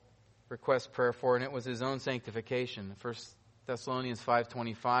Paul requests prayer for, and it was his own sanctification. 1 Thessalonians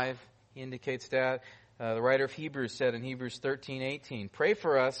 5:25 indicates that. The writer of Hebrews said in Hebrews 13:18, pray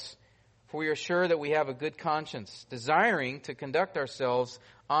for us, for we are sure that we have a good conscience, desiring to conduct ourselves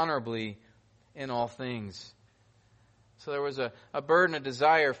honorably in all things. So there was a burden, a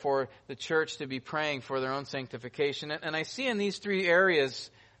desire for the church to be praying for their own sanctification. And I see in these three areas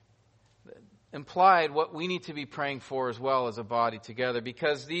implied what we need to be praying for as well as a body together,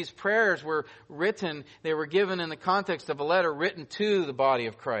 because these prayers were written, they were given in the context of a letter written to the body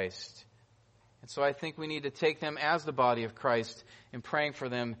of Christ. And so I think we need to take them as the body of Christ in praying for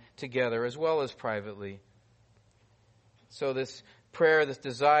them together as well as privately. So this prayer, this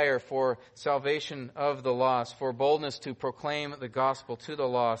desire for salvation of the lost, for boldness to proclaim the gospel to the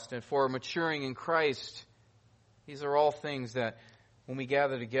lost, and for maturing in Christ. These are all things that, when we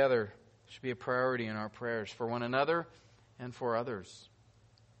gather together, should be a priority in our prayers for one another and for others.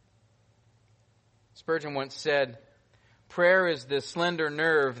 Spurgeon once said, "Prayer is the slender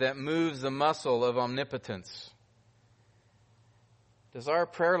nerve that moves the muscle of omnipotence." Does our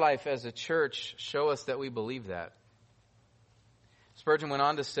prayer life as a church show us that we believe that? Spurgeon went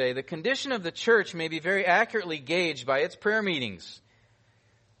on to say, "The condition of the church may be very accurately gauged by its prayer meetings.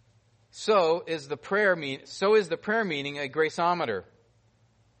 So is the prayer meeting a graceometer.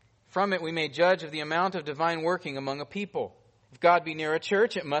 From it we may judge of the amount of divine working among a people. If God be near a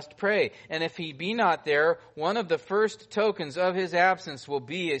church, it must pray. And if he be not there, one of the first tokens of his absence will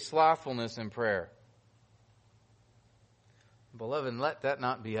be a slothfulness in prayer." Beloved, let that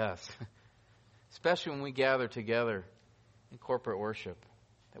not be us. Especially when we gather together in corporate worship.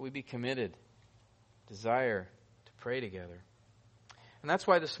 That we be committed, desire to pray together. And that's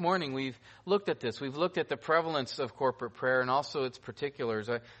why this morning we've looked at this. We've looked at the prevalence of corporate prayer and also its particulars.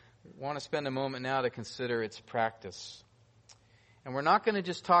 I want to spend a moment now to consider its practice. And we're not going to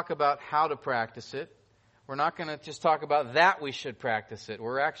just talk about how to practice it. We're not going to just talk about that we should practice it.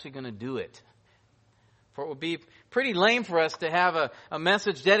 We're actually going to do it. For it would be pretty lame for us to have a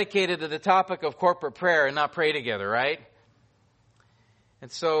message dedicated to the topic of corporate prayer and not pray together, right? And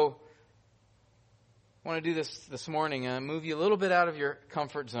so I want to do this morning, move you a little bit out of your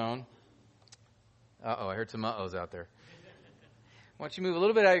comfort zone. Uh-oh, I heard some uh-ohs out there. I want you to move a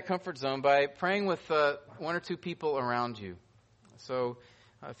little bit out of your comfort zone by praying with one or two people around you. So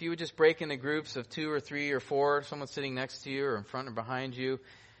if you would just break into groups of 2 or 3 or 4, someone sitting next to you or in front or behind you.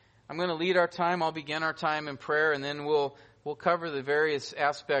 I'm going to lead our time. I'll begin our time in prayer, and then we'll cover the various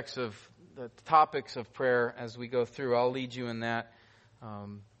aspects of the topics of prayer as we go through. I'll lead you in that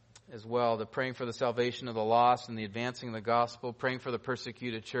as well. The praying for the salvation of the lost and the advancing of the gospel, praying for the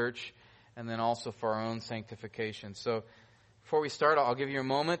persecuted church, and then also for our own sanctification. So before we start, I'll give you a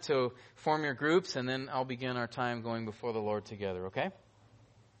moment to form your groups, and then I'll begin our time going before the Lord together, okay?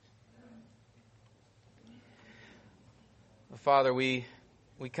 Father, we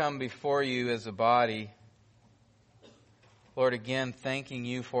come before you as a body. Lord, again, thanking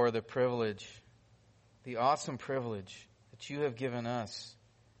you for the privilege, the awesome privilege that you have given us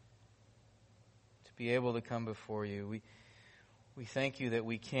to be able to come before you. We thank you that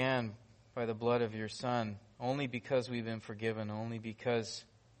we can, by the blood of your Son, only because we've been forgiven, only because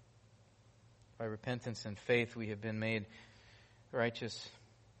by repentance and faith we have been made righteous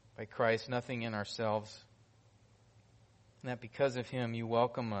by Christ, nothing in ourselves. And that because of him you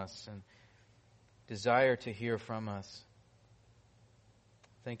welcome us and desire to hear from us.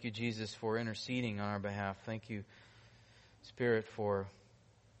 Thank you, Jesus, for interceding on our behalf. Thank you, Spirit, for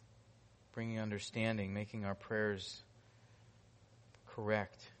bringing understanding, making our prayers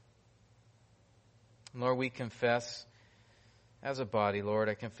correct. Lord, we confess as a body, Lord,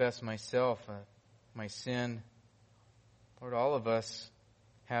 I confess myself, my sin. Lord, all of us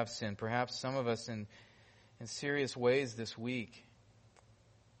have sinned. Perhaps some of us in serious ways this week.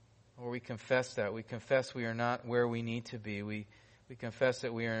 Lord, we confess that. We confess we are not where we need to be. We confess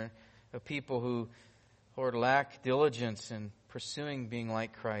that we are a people who, Lord, lack diligence in pursuing being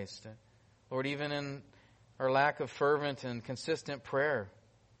like Christ. Lord, even in our lack of fervent and consistent prayer,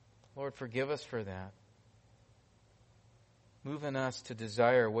 Lord, forgive us for that. Move in us to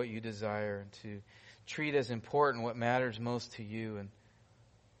desire what you desire and to treat as important what matters most to you. And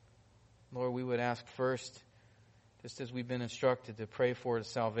Lord, we would ask first, just as we've been instructed, to pray for the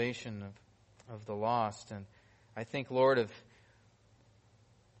salvation of the lost. And I think, Lord, of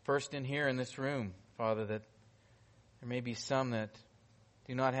first in here in this room, Father, that there may be some that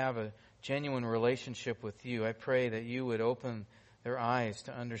do not have a genuine relationship with you. I pray that you would open their eyes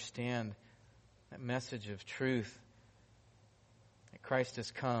to understand that message of truth, that Christ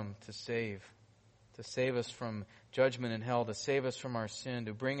has come to save us from judgment in hell, to save us from our sin,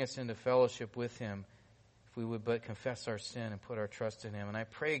 to bring us into fellowship with him, if we would but confess our sin and put our trust in him. And I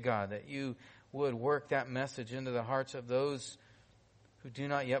pray, God, that you would work that message into the hearts of those who do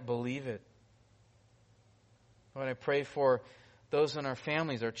not yet believe it. Lord, I pray for those in our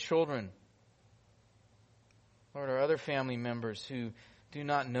families, our children, Lord, our other family members who do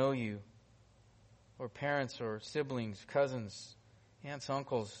not know you, or parents or siblings, cousins, aunts,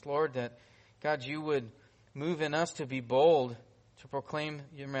 uncles. Lord, that, God, you would move in us to be bold to proclaim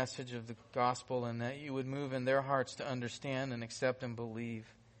your message of the gospel, and that you would move in their hearts to understand and accept and believe.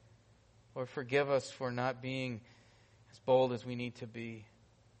 Lord, forgive us for not being as bold as we need to be.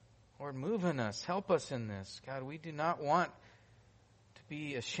 Lord, move in us. Help us in this. God, we do not want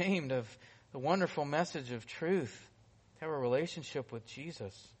be ashamed of the wonderful message of truth, to have a relationship with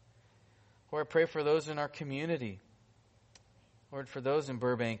Jesus. Lord, I pray for those in our community. Lord, for those in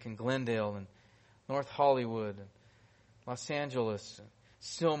Burbank and Glendale and North Hollywood and Los Angeles, and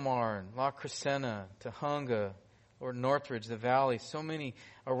Sylmar and La Crescenta, Tahunga, Lord, Northridge, the Valley, so many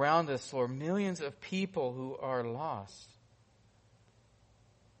around us, Lord, millions of people who are lost.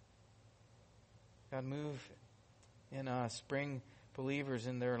 God, move in us. Bring believers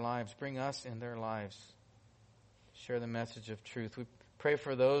in their lives. Bring us in their lives. Share the message of truth. We pray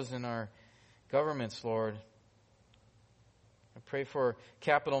for those in our governments, Lord. I pray for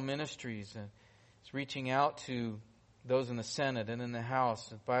Capital Ministries and it's reaching out to those in the Senate and in the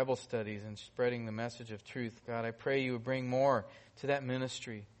House, Bible studies and spreading the message of truth. God, I pray you would bring more to that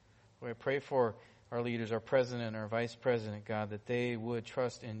ministry. Lord, I pray for our leaders, our president, our vice president, God, that they would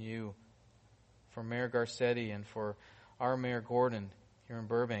trust in you. For Mayor Garcetti and for our Mayor Gordon here in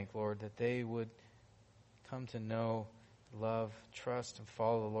Burbank, Lord, that they would come to know, love, trust, and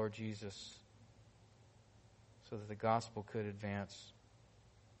follow the Lord Jesus so that the gospel could advance.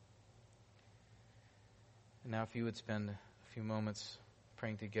 And now if you would spend a few moments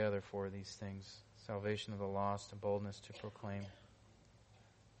praying together for these things, salvation of the lost and boldness to proclaim.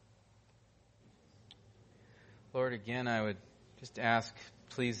 Lord, again, I would just ask,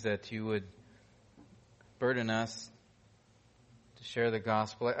 please, that you would burden us to share the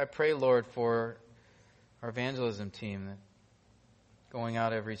gospel. I pray, Lord, for our evangelism team that going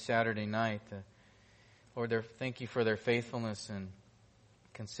out every Saturday night. Lord, thank you for their faithfulness and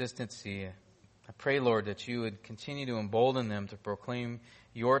consistency. I pray, Lord, that you would continue to embolden them to proclaim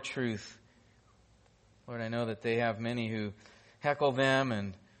your truth. Lord, I know that they have many who heckle them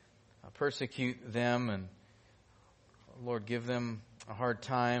and persecute them, and Lord, give them a hard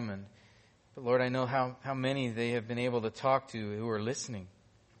time. But Lord, I know how many they have been able to talk to who are listening.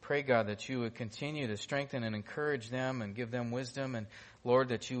 Pray, God, that you would continue to strengthen and encourage them and give them wisdom. And Lord,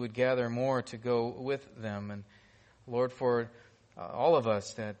 that you would gather more to go with them. And Lord, for all of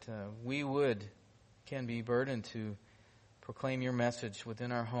us, that we can be burdened to proclaim your message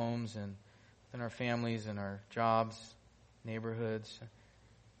within our homes and within our families and our jobs, neighborhoods.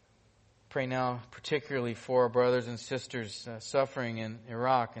 Pray now particularly for our brothers and sisters suffering in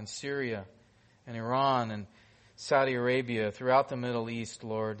Iraq and Syria and Iran and Saudi Arabia, throughout the Middle East,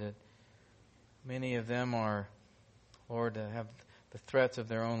 Lord, that many of them are, Lord, have the threats of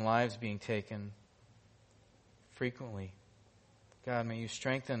their own lives being taken frequently. God, may you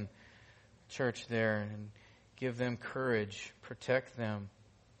strengthen the church there and give them courage, protect them,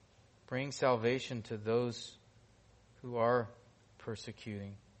 bring salvation to those who are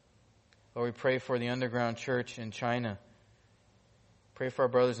persecuting. Lord, we pray for the underground church in China. Pray for our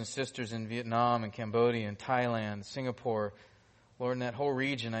brothers and sisters in Vietnam and Cambodia and Thailand, Singapore. Lord, in that whole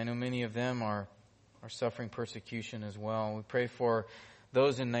region, I know many of them are suffering persecution as well. We pray for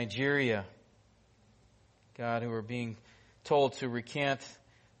those in Nigeria, God, who are being told to recant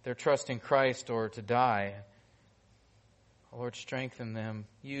their trust in Christ or to die. Lord, strengthen them.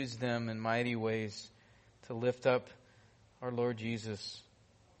 Use them in mighty ways to lift up our Lord Jesus.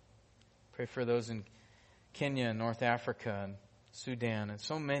 Pray for those in Kenya and North Africa and Sudan and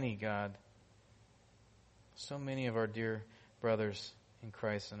so many, God. So many of our dear brothers in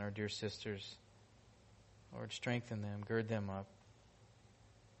Christ and our dear sisters. Lord, strengthen them, gird them up.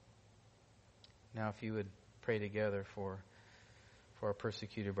 Now if you would pray together for our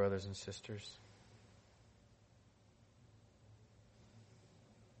persecuted brothers and sisters.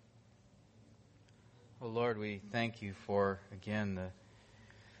 Oh Lord, we thank you for, again, the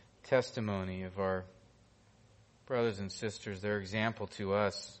testimony of our brothers and sisters, their example to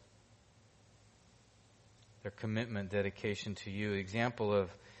us, their commitment, dedication to you, example of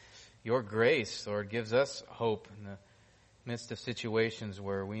your grace, Lord, gives us hope in the midst of situations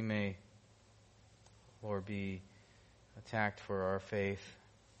where we may, Lord, be attacked for our faith.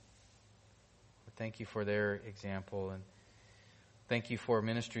 Thank you for their example, and thank you for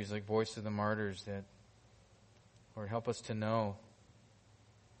ministries like Voice of the Martyrs that, Lord, help us to know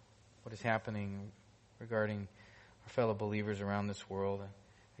what is happening regarding our fellow believers around this world.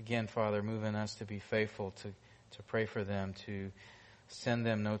 Again, Father, move in us to be faithful, to pray for them, to send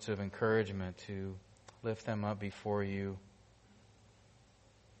them notes of encouragement, to lift them up before you.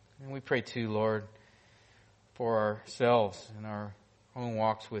 And we pray too, Lord, for ourselves and our own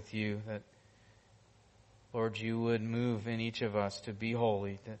walks with you, that, Lord, you would move in each of us to be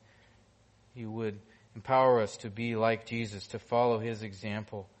holy, that you would empower us to be like Jesus, to follow his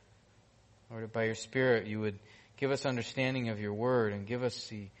example. Lord, that by your Spirit you would give us understanding of your word and give us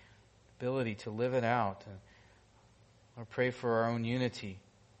the ability to live it out. Lord, pray for our own unity.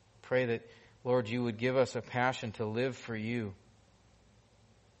 Pray that, Lord, you would give us a passion to live for you,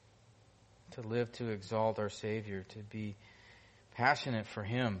 to live to exalt our Savior, to be passionate for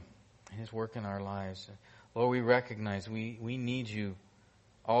him and his work in our lives. Lord, we recognize we need you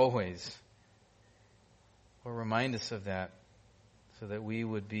always. Lord, remind us of that so that we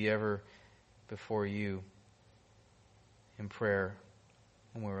would be ever before you in prayer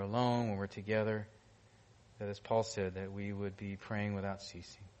when we're alone, when we're together, that as Paul said, that we would be praying without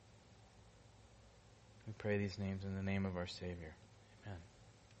ceasing. We pray these names in the name of our Savior. Amen.